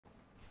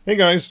Hey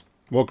guys,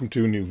 welcome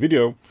to a new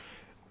video.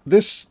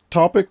 This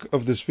topic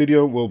of this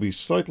video will be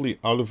slightly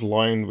out of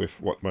line with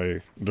what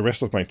the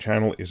rest of my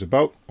channel is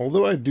about,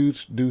 although I do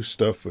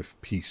stuff with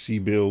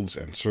PC builds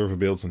and server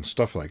builds and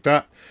stuff like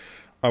that.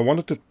 I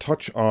wanted to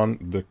touch on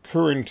the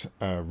current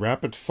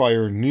rapid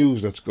fire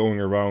news that's going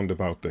around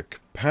about the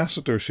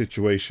capacitor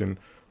situation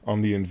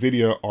on the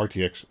NVidia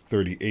RTX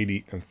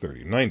 3080 and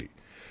 3090.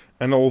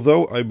 And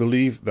although I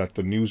believe that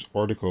the news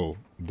article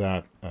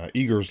that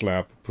Igor's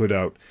lab put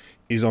out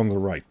is on the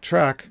right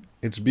track,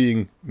 it's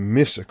being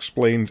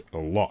misexplained a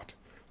lot.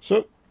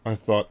 So I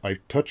thought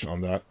I'd touch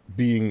on that,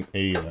 being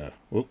a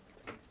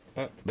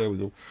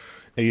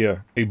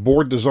a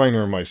board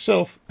designer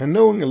myself and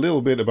knowing a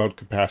little bit about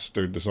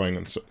capacitor design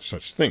and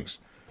such things.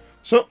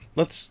 So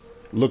let's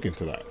look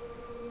into that.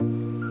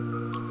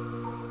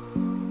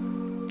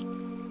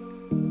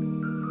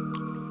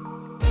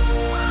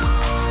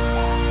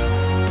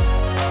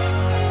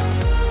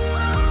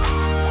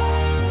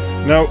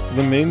 Now,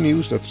 the main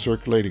news that's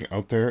circulating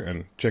out there,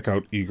 and check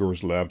out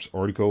Igor's Lab's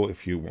article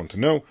if you want to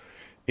know,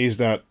 is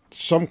that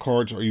some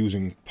cards are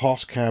using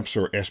POSCAPs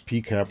or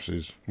SP caps,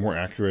 is more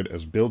accurate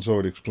as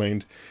BuildZoid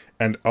explained,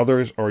 and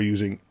others are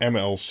using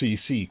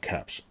MLCC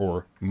caps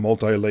or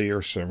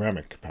multi-layer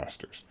ceramic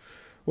capacitors.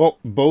 Well,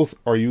 both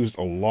are used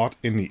a lot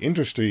in the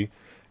industry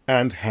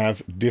and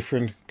have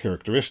different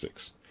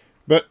characteristics.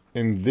 But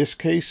in this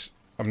case,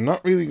 I'm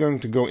not really going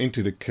to go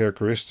into the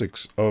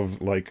characteristics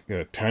of like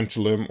a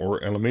tantalum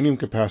or aluminium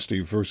capacity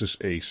versus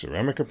a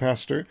ceramic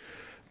capacitor,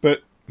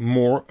 but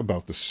more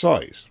about the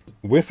size.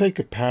 With a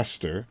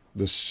capacitor,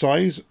 the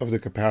size of the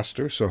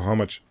capacitor, so how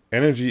much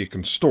energy it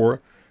can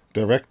store,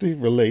 directly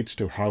relates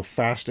to how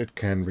fast it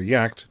can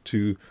react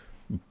to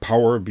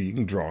power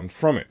being drawn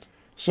from it.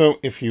 So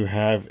if you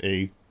have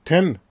a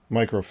 10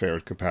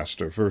 microfarad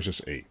capacitor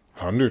versus a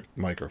 100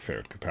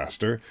 microfarad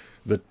capacitor,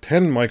 the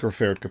 10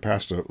 microfarad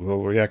capacitor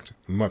will react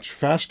much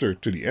faster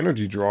to the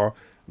energy draw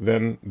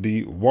than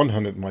the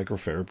 100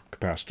 microfarad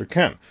capacitor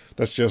can.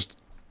 That's just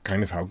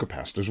kind of how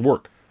capacitors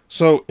work.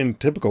 So in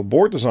typical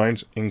board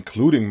designs,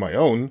 including my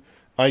own,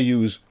 I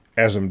use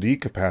SMD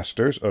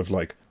capacitors of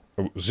like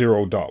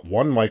 0.1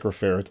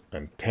 microfarad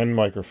and 10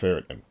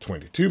 microfarad and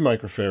 22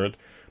 microfarad,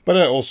 but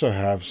I also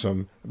have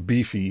some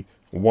beefy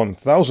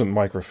 1000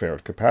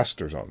 microfarad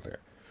capacitors on there.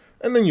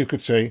 And then you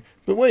could say,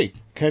 but wait,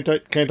 can't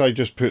I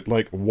just put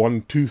like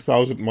one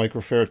 2000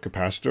 microfarad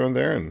capacitor on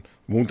there and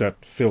won't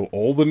that fill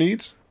all the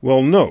needs?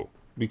 Well, no,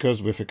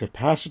 because with a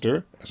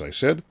capacitor, as I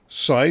said,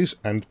 size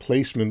and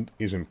placement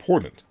is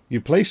important.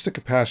 You place the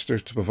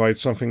capacitors to provide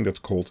something that's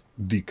called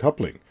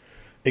decoupling.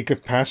 A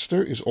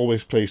capacitor is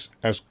always placed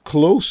as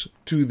close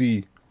to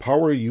the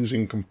power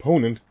using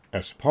component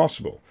as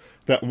possible,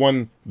 that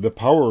when the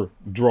power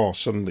draw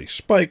suddenly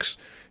spikes,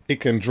 it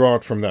can draw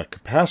it from that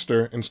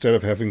capacitor instead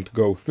of having to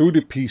go through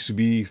the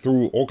PCB,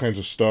 through all kinds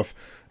of stuff,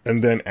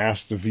 and then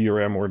ask the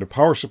VRM or the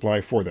power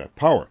supply for that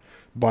power.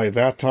 By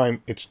that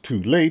time, it's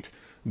too late.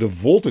 The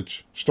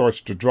voltage starts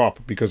to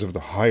drop because of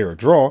the higher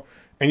draw,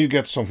 and you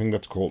get something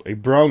that's called a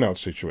brownout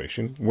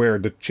situation, where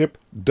the chip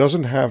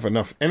doesn't have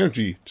enough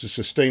energy to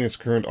sustain its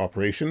current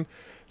operation,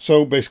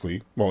 so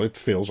basically, well, it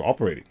fails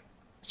operating.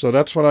 So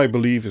that's what I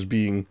believe is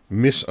being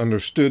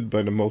misunderstood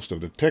by the most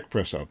of the tech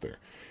press out there.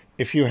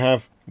 If you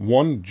have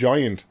one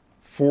giant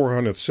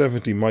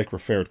 470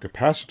 microfarad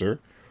capacitor,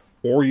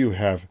 or you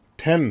have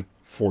 10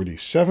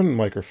 47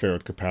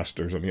 microfarad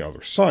capacitors on the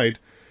other side,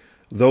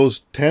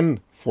 those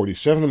 10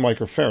 47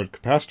 microfarad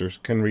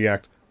capacitors can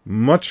react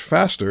much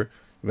faster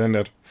than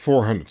that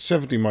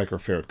 470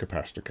 microfarad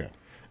capacitor can.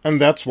 And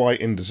that's why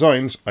in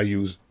designs I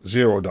use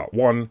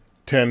 0.1,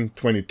 10,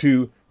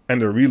 22,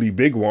 and a really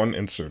big one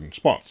in certain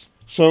spots.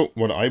 So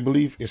what I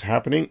believe is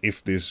happening,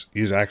 if this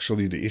is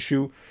actually the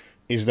issue,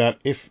 is that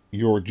if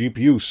your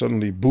GPU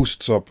suddenly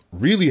boosts up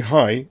really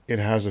high, it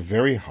has a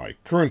very high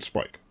current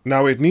spike.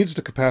 Now it needs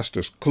the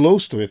capacitors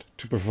close to it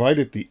to provide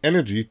it the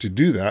energy to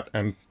do that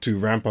and to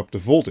ramp up the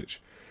voltage.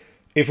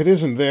 If it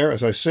isn't there,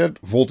 as I said,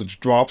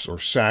 voltage drops or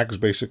sags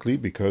basically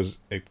because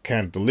it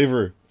can't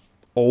deliver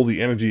all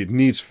the energy it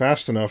needs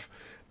fast enough,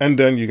 and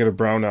then you get a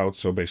brownout,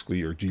 so basically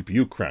your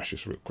GPU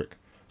crashes real quick.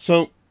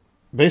 So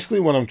basically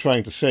what I'm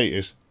trying to say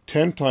is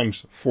 10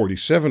 times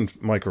 47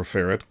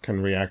 microfarad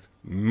can react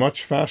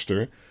much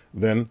faster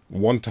than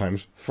 1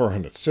 times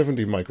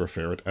 470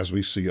 microfarad as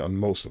we see on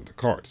most of the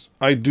cards.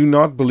 I do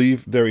not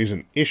believe there is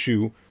an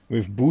issue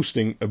with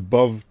boosting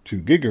above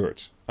 2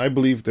 GHz. I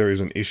believe there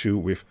is an issue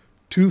with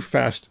too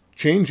fast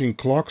changing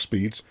clock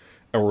speeds,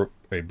 or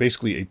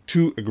basically a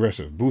too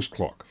aggressive boost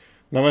clock.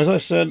 Now, as I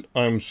said,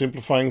 I'm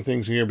simplifying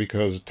things here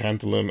because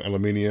tantalum,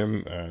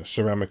 aluminium,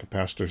 ceramic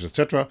capacitors,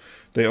 etc.,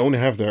 they only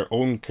have their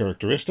own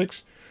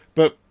characteristics,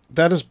 but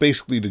that is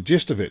basically the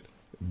gist of it.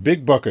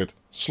 Big bucket,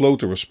 slow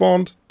to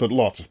respond, but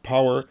lots of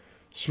power.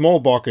 Small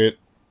bucket,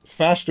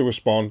 fast to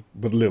respond,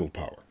 but little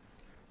power.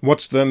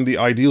 What's then the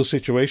ideal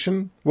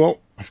situation? Well,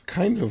 I've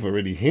kind of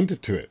already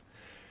hinted to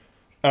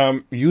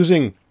it.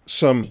 Using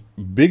some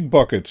big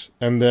buckets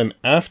and then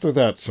after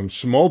that some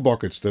small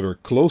buckets that are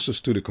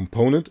closest to the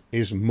component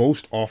is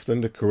most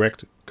often the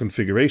correct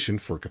configuration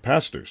for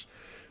capacitors.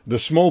 The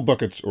small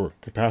buckets or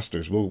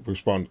capacitors will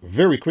respond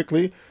very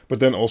quickly, but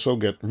then also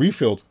get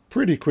refilled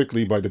pretty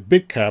quickly by the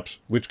big caps,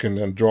 which can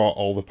then draw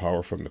all the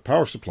power from the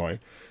power supply,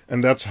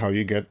 and that's how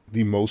you get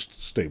the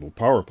most stable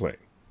power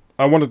plane.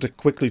 I wanted to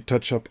quickly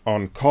touch up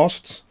on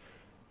costs.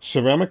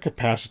 Ceramic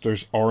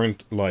capacitors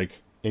aren't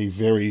like a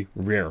very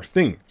rare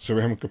thing.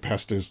 Ceramic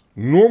capacitors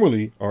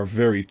normally are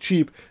very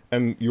cheap,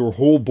 and your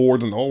whole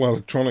board and all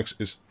electronics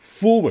is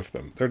full with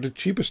them. They're the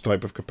cheapest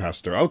type of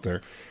capacitor out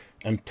there,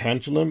 and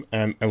tantalum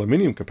and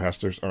aluminium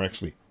capacitors are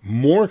actually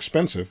more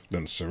expensive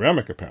than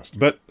ceramic capacitors.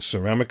 But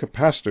ceramic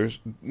capacitors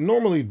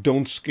normally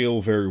don't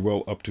scale very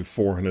well up to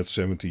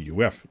 470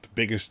 UF. The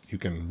biggest you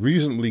can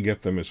reasonably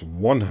get them is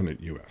 100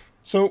 UF.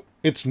 So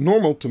it's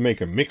normal to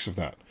make a mix of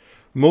that.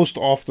 Most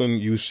often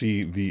you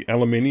see the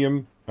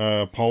aluminium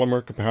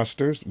polymer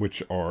capacitors,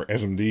 which are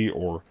SMD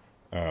or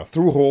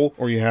through-hole,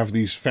 or you have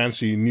these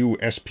fancy new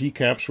SP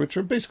caps, which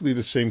are basically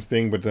the same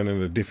thing but then in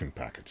a different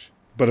package.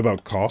 But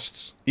about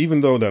costs,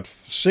 even though that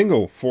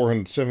single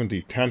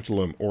 470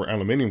 tantalum or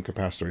aluminium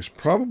capacitor is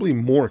probably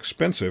more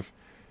expensive,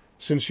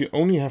 since you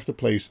only have to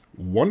place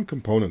one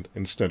component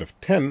instead of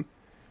 10,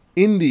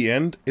 in the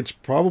end it's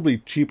probably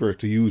cheaper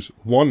to use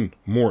one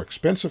more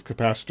expensive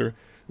capacitor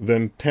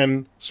than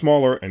 10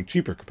 smaller and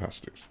cheaper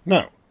capacitors.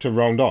 Now, to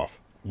round off,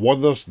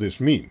 what does this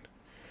mean?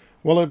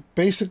 Well, it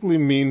basically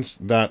means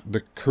that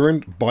the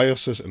current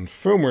BIOSes and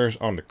firmwares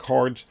on the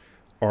cards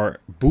are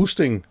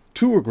boosting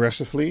too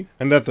aggressively,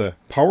 and that the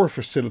power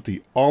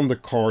facility on the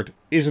card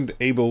isn't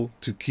able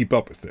to keep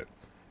up with it.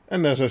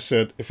 And as I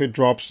said, if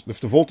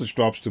the voltage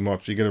drops too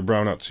much, you get a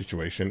brownout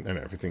situation and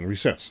everything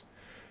resets.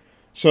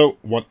 So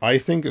what I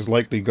think is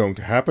likely going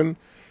to happen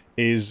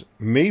is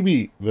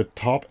maybe the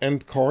top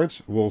end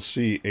cards will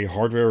see a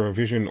hardware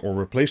revision or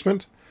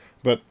replacement,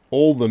 but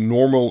all the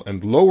normal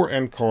and lower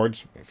end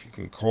cards, if you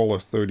can call a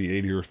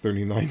 3080 or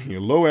 3090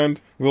 a low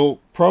end, will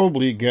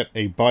probably get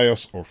a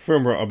BIOS or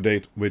firmware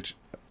update which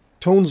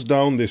tones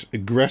down this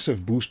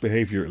aggressive boost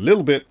behavior a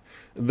little bit.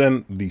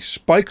 Then the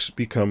spikes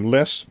become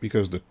less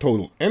because the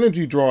total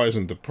energy draw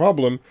isn't the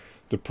problem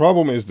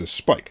is the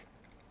spike.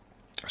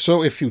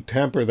 So if you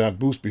tamper that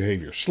boost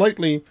behavior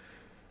slightly,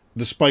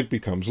 the spike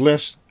becomes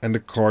less and the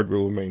card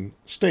will remain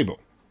stable.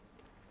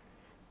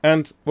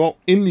 And, well,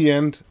 in the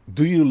end,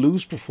 do you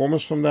lose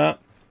performance from that?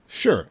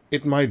 Sure,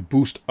 it might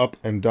boost up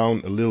and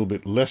down a little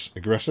bit less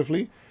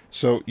aggressively,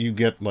 so you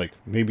get like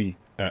maybe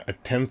a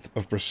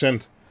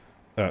 0.1%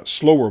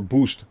 slower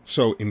boost,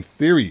 so in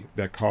theory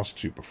that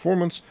costs you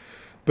performance,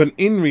 but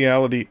in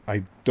reality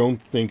I don't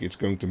think it's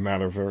going to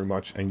matter very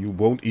much, and you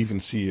won't even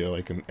see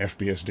like an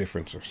FPS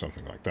difference or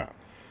something like that.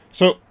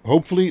 So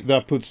hopefully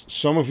that puts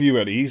some of you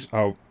at ease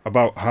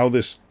about how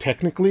this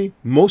technically,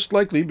 most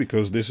likely,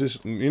 because this is,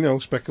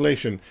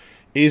 speculation,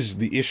 is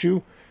the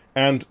issue,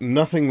 and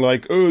nothing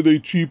like, oh, they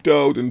cheaped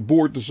out in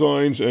board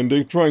designs and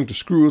they're trying to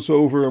screw us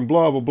over and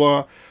blah, blah,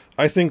 blah.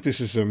 I think this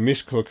is a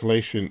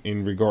miscalculation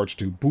in regards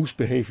to boost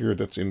behavior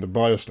that's in the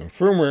BIOS and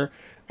firmware,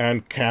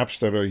 and caps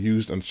that are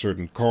used on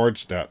certain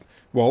cards that,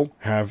 well,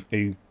 have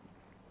a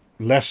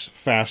less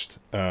fast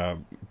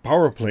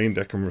power plane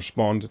that can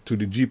respond to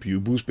the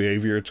GPU boost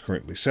behavior it's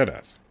currently set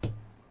at.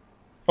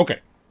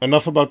 Okay,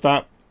 enough about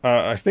that.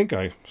 I think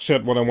I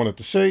said what I wanted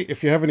to say.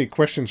 If you have any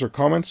questions or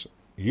comments,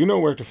 you know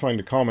where to find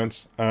the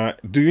comments.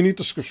 Do you need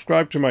to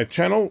subscribe to my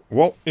channel?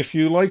 Well, if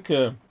you like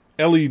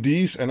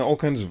LEDs and all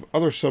kinds of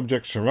other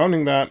subjects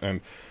surrounding that, and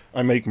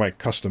I make my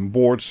custom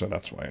boards, so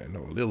that's why I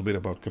know a little bit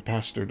about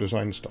capacitor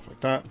design and stuff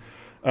like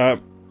that.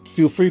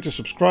 Feel free to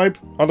subscribe.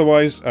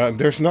 Otherwise,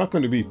 there's not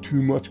going to be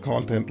too much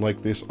content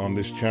like this on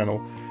this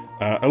channel.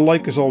 A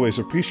like is always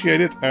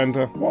appreciated, and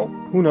well,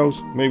 who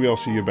knows, maybe I'll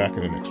see you back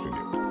in the next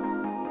video.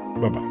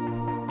 Bye-bye.